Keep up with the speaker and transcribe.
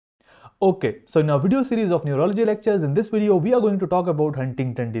Okay, so in our video series of neurology lectures, in this video, we are going to talk about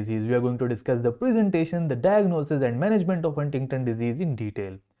Huntington disease. We are going to discuss the presentation, the diagnosis and management of Huntington disease in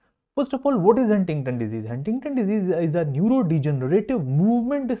detail. First of all, what is Huntington disease? Huntington disease is a neurodegenerative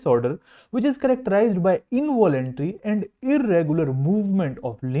movement disorder which is characterized by involuntary and irregular movement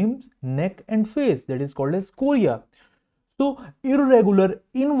of limbs, neck and face, that is called as chorea. So, irregular,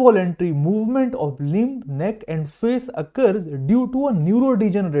 involuntary movement of limb, neck and face occurs due to a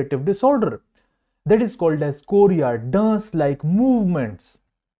neurodegenerative disorder that is called as chorea, dance-like movements.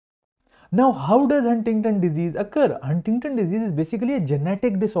 Now, how does Huntington disease occur? Huntington disease is basically a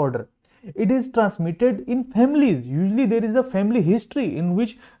genetic disorder. It is transmitted in families. Usually, there is a family history in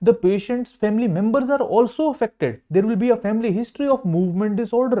which the patient's family members are also affected. There will be a family history of movement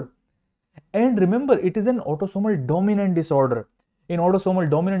disorder. And remember, it is an autosomal dominant disorder. In autosomal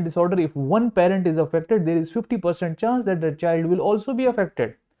dominant disorder, if one parent is affected, there is 50% chance that the child will also be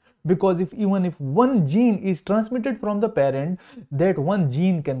affected. Because even if one gene is transmitted from the parent, that one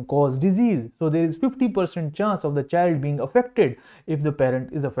gene can cause disease. So there is 50% chance of the child being affected if the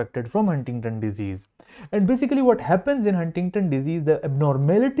parent is affected from Huntington disease. And basically what happens in Huntington disease, the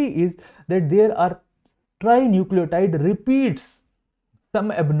abnormality is that there are trinucleotide repeats. Some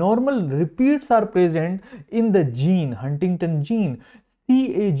abnormal repeats are present in the gene, Huntington gene.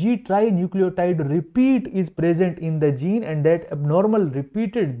 CAG trinucleotide repeat is present in the gene, and that abnormal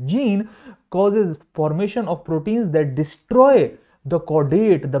repeated gene causes formation of proteins that destroy the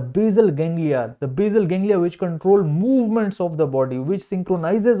caudate, the basal ganglia which control movements of the body, which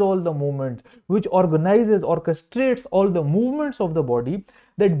synchronizes all the movements, which organizes, orchestrates all the movements of the body.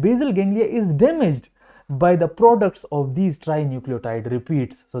 That basal ganglia is damaged by the products of these trinucleotide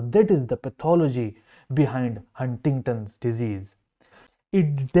repeats. So that is the pathology behind Huntington's disease.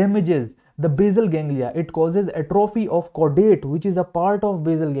 It damages the basal ganglia. It causes atrophy of caudate, which is a part of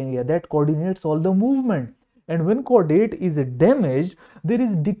basal ganglia that coordinates all the movement. And when caudate is damaged, there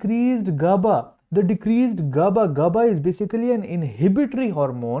is decreased GABA. The decreased GABA is basically an inhibitory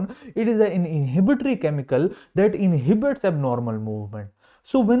hormone. It is an inhibitory chemical that inhibits abnormal movement.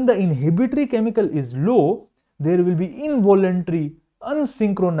 So when the inhibitory chemical is low, there will be involuntary,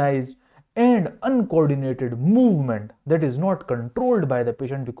 unsynchronized and uncoordinated movement that is not controlled by the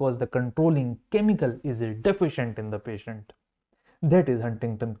patient because the controlling chemical is deficient in the patient. That is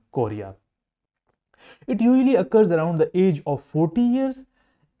Huntington chorea. It usually occurs around the age of 40 years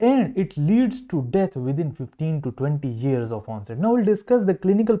and it leads to death within 15 to 20 years of onset. Now we'll discuss the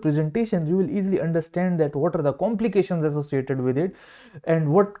clinical presentations. You will easily understand that what are the complications associated with it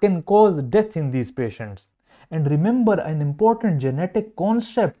and what can cause death in these patients. And remember an important genetic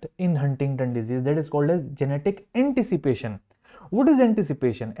concept in Huntington disease, that is called as genetic anticipation. What is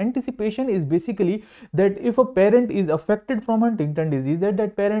anticipation? Anticipation is basically that if a parent is affected from Huntington disease,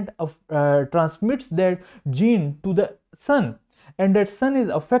 that parent transmits that gene to the son. And that son is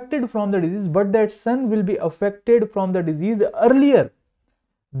affected from the disease, but that son will be affected from the disease earlier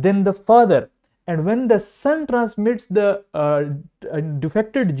than the father. And when the son transmits the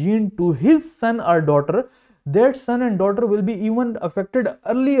defected gene to his son or daughter, that son and daughter will be even affected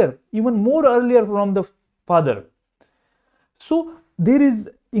earlier, even more earlier from the father. So there is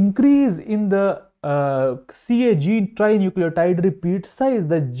increase in the CAG trinucleotide repeat size.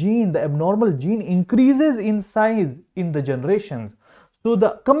 The abnormal gene increases in size in the generations. So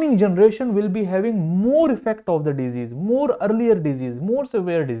the coming generation will be having more effect of the disease, more earlier disease, more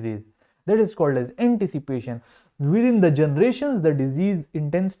severe disease. That is called as anticipation. Within the generations, the disease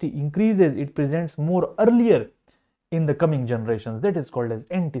intensity increases. It presents more earlier in the coming generations. That is called as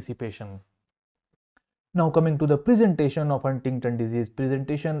anticipation. Now coming to the presentation of Huntington disease.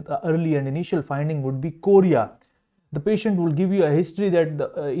 Presentation, early and initial finding would be chorea. The patient will give you a history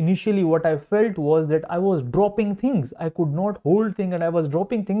that initially what I felt was that I was dropping things. I could not hold things and I was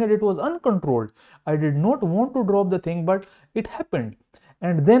dropping things and it was uncontrolled. I did not want to drop the thing, but it happened.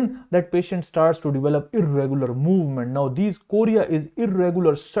 And then that patient starts to develop irregular movement. Now these chorea is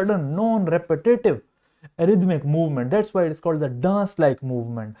irregular, sudden, non-repetitive, arrhythmic movement. That's why it's called the dance-like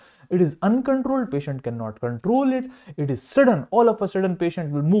movement. It is uncontrolled. Patient cannot control it. It is sudden. All of a sudden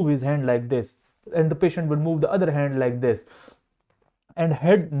patient will move his hand like this and the patient will move the other hand like this, and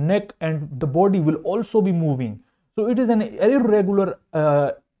head, neck and the body will also be moving. So it is an irregular,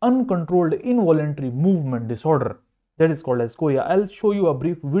 uncontrolled, involuntary movement disorder. That is called as chorea. I'll show you a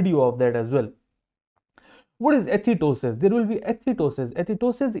brief video of that as well. What is ethetosis? There will be ethetosis.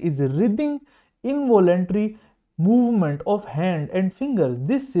 Ethetosis is writhing, involuntary movement of hand and fingers.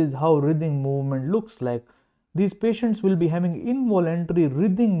 This is how writhing movement looks like. These patients will be having involuntary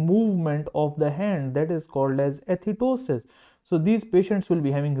writhing movement of the hand. That is called as ethetosis. So these patients will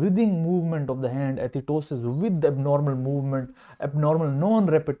be having writhing movement of the hand, athetosis with abnormal movement, abnormal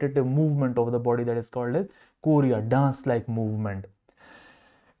non-repetitive movement of the body, that is called as chorea, dance-like movement.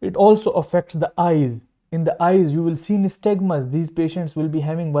 It also affects the eyes. In the eyes, you will see nystagmus. These patients will be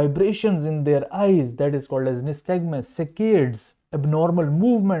having vibrations in their eyes, that is called as nystagmus, saccades, abnormal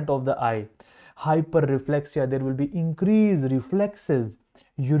movement of the eye. Hyperreflexia, there will be increased reflexes,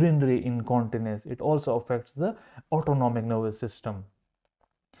 urinary incontinence. It also affects the autonomic nervous system.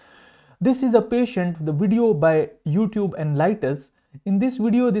 This is a patient, the video by YouTube Enlightus. In this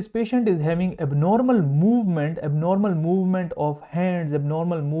video, this patient is having abnormal movement of hands,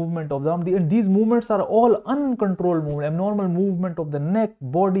 abnormal movement of the arm, and these movements are all uncontrolled movement, abnormal movement of the neck,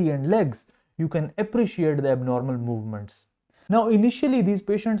 body and legs. You can appreciate the abnormal movements. Now, initially these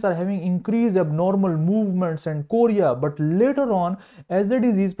patients are having increased abnormal movements and chorea, but later on, as the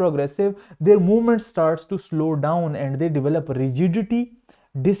disease progresses, their movement starts to slow down and they develop rigidity,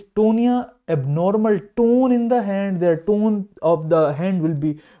 dystonia, abnormal tone in the hand. Their tone of the hand will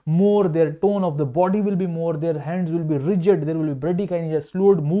be more, their tone of the body will be more, their hands will be rigid, there will be bradykinesia,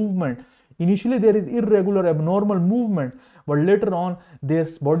 slowed movement. Initially there is irregular abnormal movement, but later on their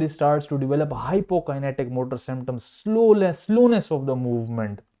body starts to develop hypokinetic motor symptoms, slowness of the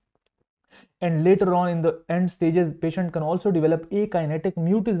movement. And later on in the end stages, patient can also develop akinetic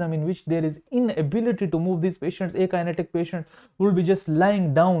mutism, in which there is inability to move. These patients, akinetic patients, will be just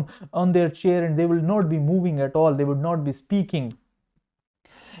lying down on their chair and they will not be moving at all, they would not be speaking.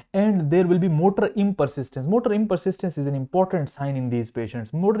 And there will be motor impersistence. Motor impersistence is an important sign in these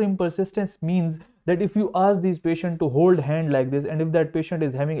patients. Motor impersistence means that if you ask these patients to hold hand like this, and if that patient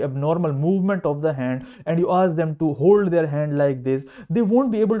is having abnormal movement of the hand and you ask them to hold their hand like this, they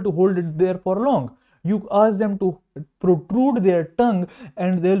won't be able to hold it there for long. You ask them to protrude their tongue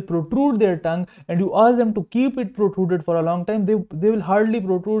and they'll protrude their tongue, and you ask them to keep it protruded for a long time, they will hardly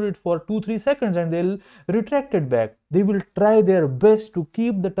protrude it for 2-3 seconds and they'll retract it back. They will try their best to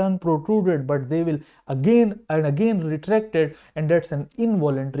keep the tongue protruded, but they will again and again retract it, and that's an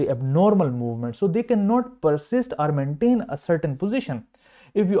involuntary abnormal movement. So they cannot persist or maintain a certain position.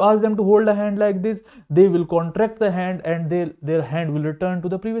 If you ask them to hold a hand like this, they will contract the hand and their hand will return to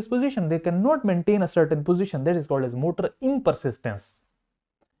the previous position. They cannot maintain a certain position. That is called as motor impersistence.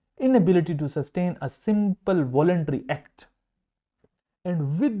 Inability to sustain a simple voluntary act.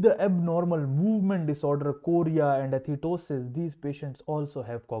 And with the abnormal movement disorder, chorea and athetosis, these patients also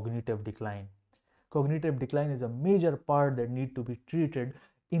have cognitive decline. Cognitive decline is a major part that need to be treated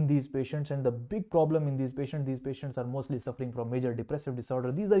in these patients, and the big problem in these patients are mostly suffering from major depressive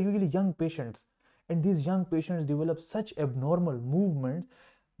disorder. These are usually young patients, and these young patients develop such abnormal movements.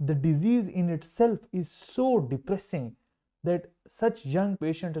 The disease in itself is so depressing that such young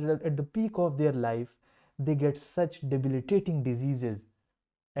patients at the peak of their life, they get such debilitating diseases,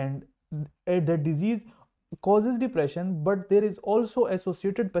 and the disease causes depression, but there is also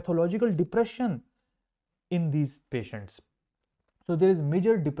associated pathological depression in these patients. So there is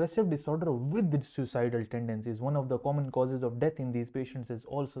major depressive disorder with suicidal tendencies. One of the common causes of death in these patients is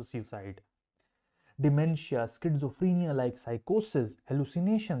also suicide. Dementia, schizophrenia like psychosis,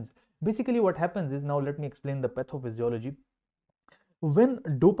 hallucinations. Basically what happens is, now let me explain the pathophysiology. When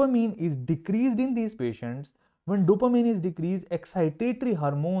dopamine is decreased in these patients, when dopamine is decreased, excitatory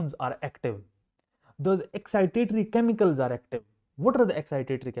hormones are active. Those excitatory chemicals are active. What are the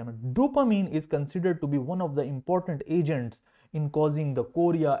excitatory chemicals? Dopamine is considered to be one of the important agents in causing the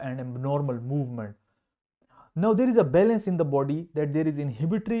chorea and abnormal movement. Now there is a balance in the body, that there is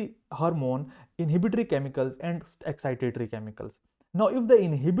inhibitory hormone, inhibitory chemicals and excitatory chemicals. Now if the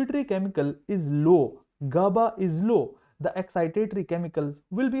inhibitory chemical is low, GABA is low, the excitatory chemicals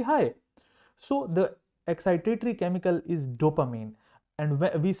will be high. So the excitatory chemical is dopamine. And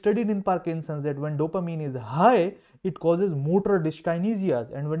we studied in Parkinson's that when dopamine is high, it causes motor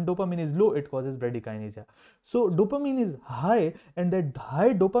dyskinesias, and when dopamine is low, it causes bradykinesia. So dopamine is high, and that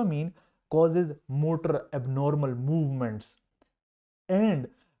high dopamine causes motor abnormal movements. And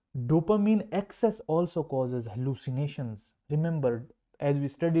dopamine excess also causes hallucinations. Remember, as we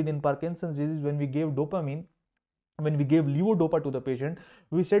studied in Parkinson's disease, when we gave dopamine, when we gave levodopa to the patient,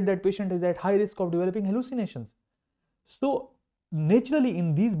 we said that patient is at high risk of developing hallucinations. So naturally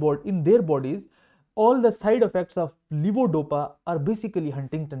in their bodies, all the side effects of levodopa are basically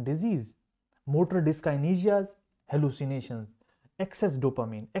Huntington disease, motor dyskinesias, hallucinations, excess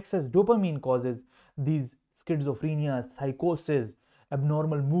dopamine. Excess dopamine causes these schizophrenia, psychosis,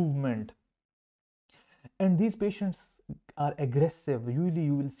 abnormal movement. And these patients are aggressive. Usually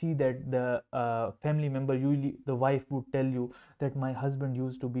you will see that the family member, usually the wife, would tell you that my husband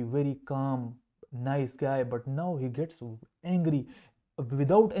used to be very calm nice guy, but now he gets angry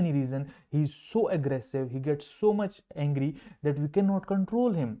without any reason. He's so aggressive, he gets so much angry that we cannot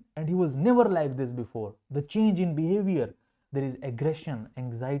control him, and he was never like this before. The change in behavior, there is aggression,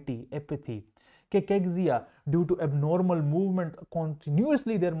 anxiety, apathy. Cachexia, due to abnormal movement,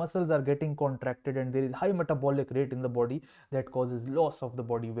 continuously their muscles are getting contracted and there is high metabolic rate in the body that causes loss of the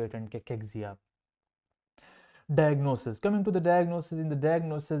body weight and cachexia. Diagnosis. Coming to the diagnosis, in the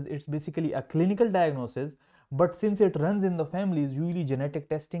diagnosis, it's basically a clinical diagnosis, but since it runs in the families, usually genetic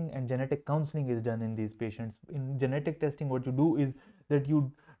testing and genetic counseling is done in these patients. In genetic testing, what you do is that you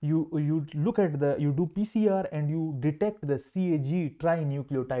look at you do PCR and you detect the CAG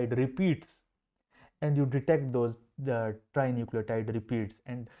trinucleotide repeats, and you detect those trinucleotide repeats,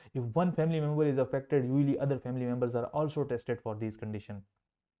 and if one family member is affected, usually other family members are also tested for these conditions.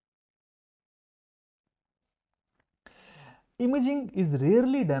 Imaging is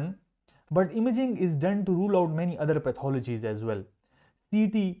rarely done, but imaging is done to rule out many other pathologies as well.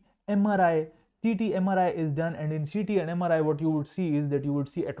 CT, MRI, CT-MRI is done, and in CT and MRI what you would see is that you would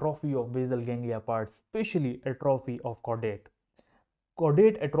see atrophy of basal ganglia parts, especially atrophy of caudate.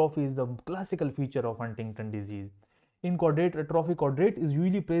 Caudate atrophy is the classical feature of Huntington disease. In caudate atrophy, caudate is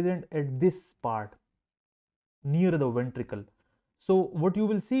usually present at this part near the ventricle. So what you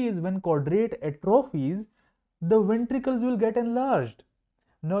will see is when caudate atrophies, the ventricles will get enlarged.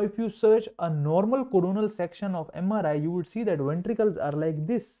 Now if you search a normal coronal section of MRI, you would see that ventricles are like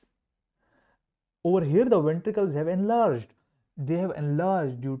this. Over here the ventricles have enlarged. They have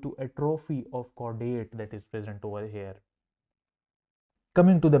enlarged due to atrophy of caudate that is present over here.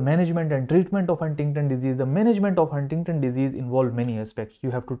 Coming to the management and treatment of Huntington disease, the management of Huntington disease involves many aspects.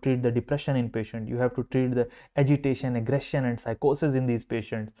 You have to treat the depression in patient, you have to treat the agitation, aggression and psychosis in these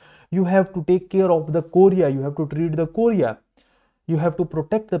patients. You have to take care of the chorea, you have to treat the chorea. You have to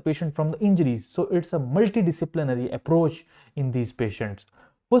protect the patient from the injuries. So it's a multidisciplinary approach in these patients.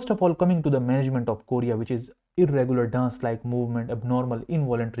 First of all, coming to the management of chorea, which is irregular dance-like movement, abnormal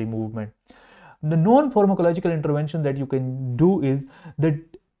involuntary movement. The non-pharmacological intervention that you can do is the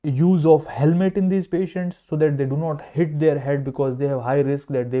use of helmet in these patients so that they do not hit their head because they have high risk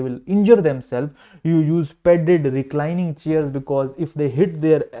that they will injure themselves. You use padded reclining chairs because if they hit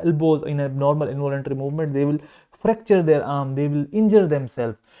their elbows in abnormal involuntary movement, they will fracture their arm, they will injure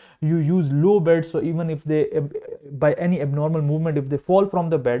themselves. You use low beds, so even if they by any abnormal movement, if they fall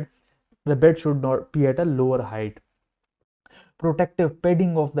from the bed should not be at a lower height. Protective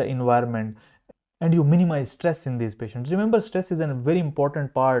padding of the environment, and you minimize stress in these patients. Remember, stress is a very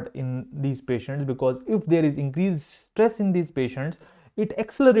important part in these patients because if there is increased stress in these patients, it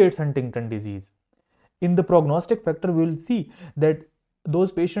accelerates Huntington disease. In the prognostic factor, we will see that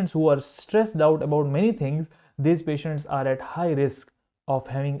those patients who are stressed out about many things, these patients are at high risk of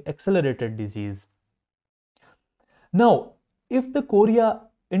having accelerated disease. Now, if the chorea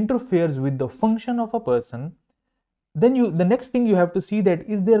interferes with the function of a person, then the next thing you have to see that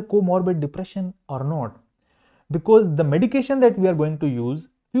is there comorbid depression or not, because the medication that we are going to use,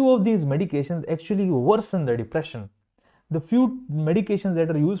 few of these medications actually worsen the depression. The few medications that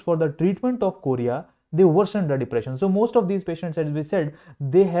are used for the treatment of chorea, they worsen the depression. So most of these patients, as we said,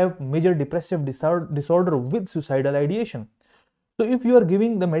 they have major depressive disorder with suicidal ideation. So if you are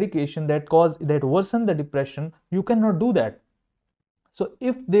giving the medication that worsen the depression, you cannot do that. So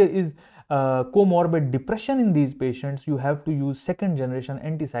if there is comorbid depression in these patients, you have to use second generation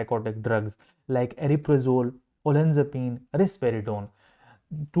antipsychotic drugs like ariprazole, olanzapine, risperidone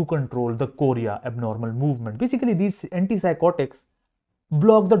to control the chorea abnormal movement. Basically, these antipsychotics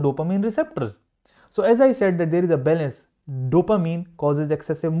block the dopamine receptors. So as I said that there is a balance. Dopamine causes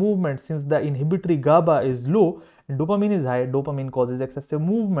excessive movement. Since the inhibitory GABA is low and dopamine is high, dopamine causes excessive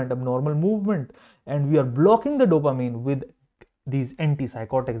movement, abnormal movement, and we are blocking the dopamine with these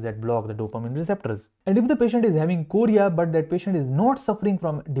antipsychotics that block the dopamine receptors. And if the patient is having chorea but that patient is not suffering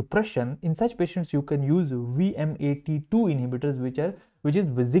from depression, in such patients you can use VMAT2 inhibitors, which is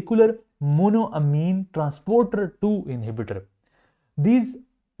vesicular monoamine transporter 2 inhibitor. These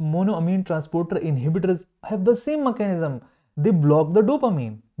monoamine transporter inhibitors have the same mechanism. They block the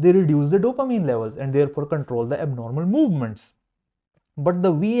dopamine, they reduce the dopamine levels and therefore control the abnormal movements. But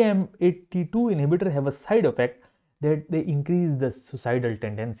the VMAT2 inhibitor have a side effect that they increase the suicidal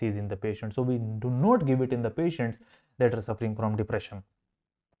tendencies in the patient. So we do not give it in the patients that are suffering from depression.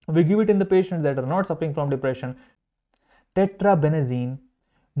 We give it in the patients that are not suffering from depression. Tetrabenazine,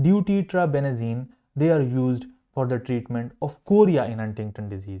 deutetrabenazine, they are used for the treatment of chorea in Huntington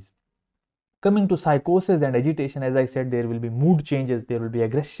disease. Coming to psychosis and agitation, as I said, there will be mood changes, there will be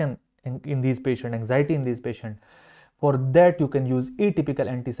aggression in these patients, anxiety in these patients. For that, you can use atypical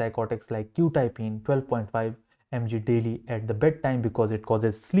antipsychotics like quetiapine 12.5 mg daily at the bedtime because it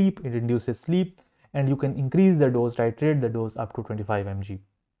causes sleep, it induces sleep, and you can increase the dose, titrate the dose up to 25 mg.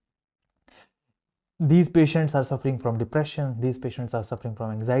 These patients are suffering from depression, these patients are suffering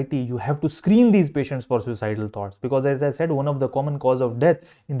from anxiety. You have to screen these patients for suicidal thoughts because, as I said, one of the common cause of death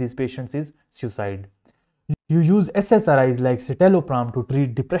in these patients is suicide. You use SSRIs like citalopram to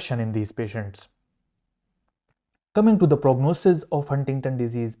treat depression in these patients. Coming to the prognosis of Huntington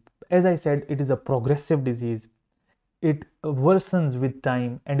disease, as I said, it is a progressive disease. It worsens with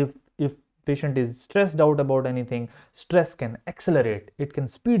time, and if patient is stressed out about anything, stress can accelerate, it can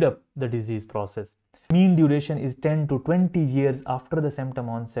speed up the disease process. Mean duration is 10 to 20 years after the symptom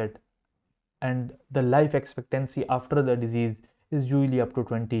onset, and the life expectancy after the disease is usually up to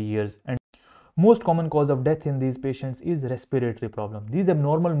 20 years. And most common cause of death in these patients is respiratory problem. These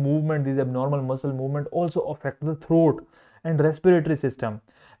abnormal movement, these abnormal muscle movement also affect the throat and respiratory system,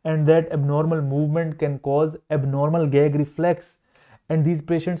 and that abnormal movement can cause abnormal gag reflex, and these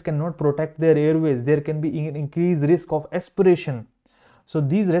patients cannot protect their airways. There can be increased risk of aspiration. So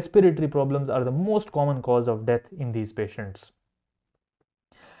these respiratory problems are the most common cause of death in these patients.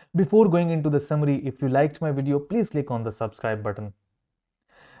 Before going into the summary, if you liked my video, please click on the subscribe button.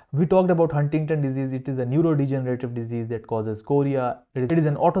 We talked about Huntington disease. It is a neurodegenerative disease that causes chorea. It is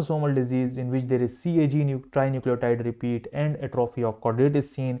an autosomal disease in which there is CAG trinucleotide repeat and atrophy of chordates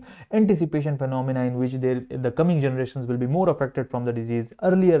is seen. Anticipation phenomena in which the coming generations will be more affected from the disease.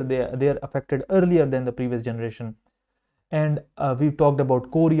 Earlier, they are affected earlier than the previous generation. And we've talked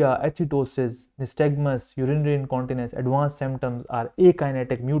about chorea, acetosis, nystagmus, urinary incontinence. Advanced symptoms are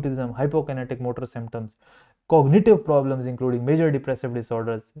akinetic mutism, hypokinetic motor symptoms. Cognitive problems including major depressive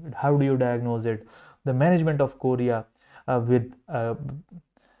disorders. How do you diagnose it? The management of chorea with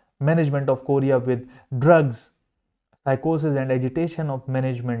drugs, psychosis and agitation of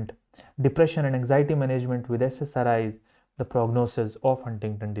management, depression and anxiety management with SSRIs, the prognosis of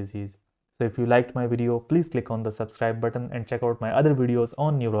Huntington disease. So if you liked my video, please click on the subscribe button and check out my other videos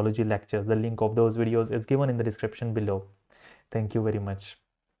on neurology lectures. The link of those videos is given in the description below. Thank you very much.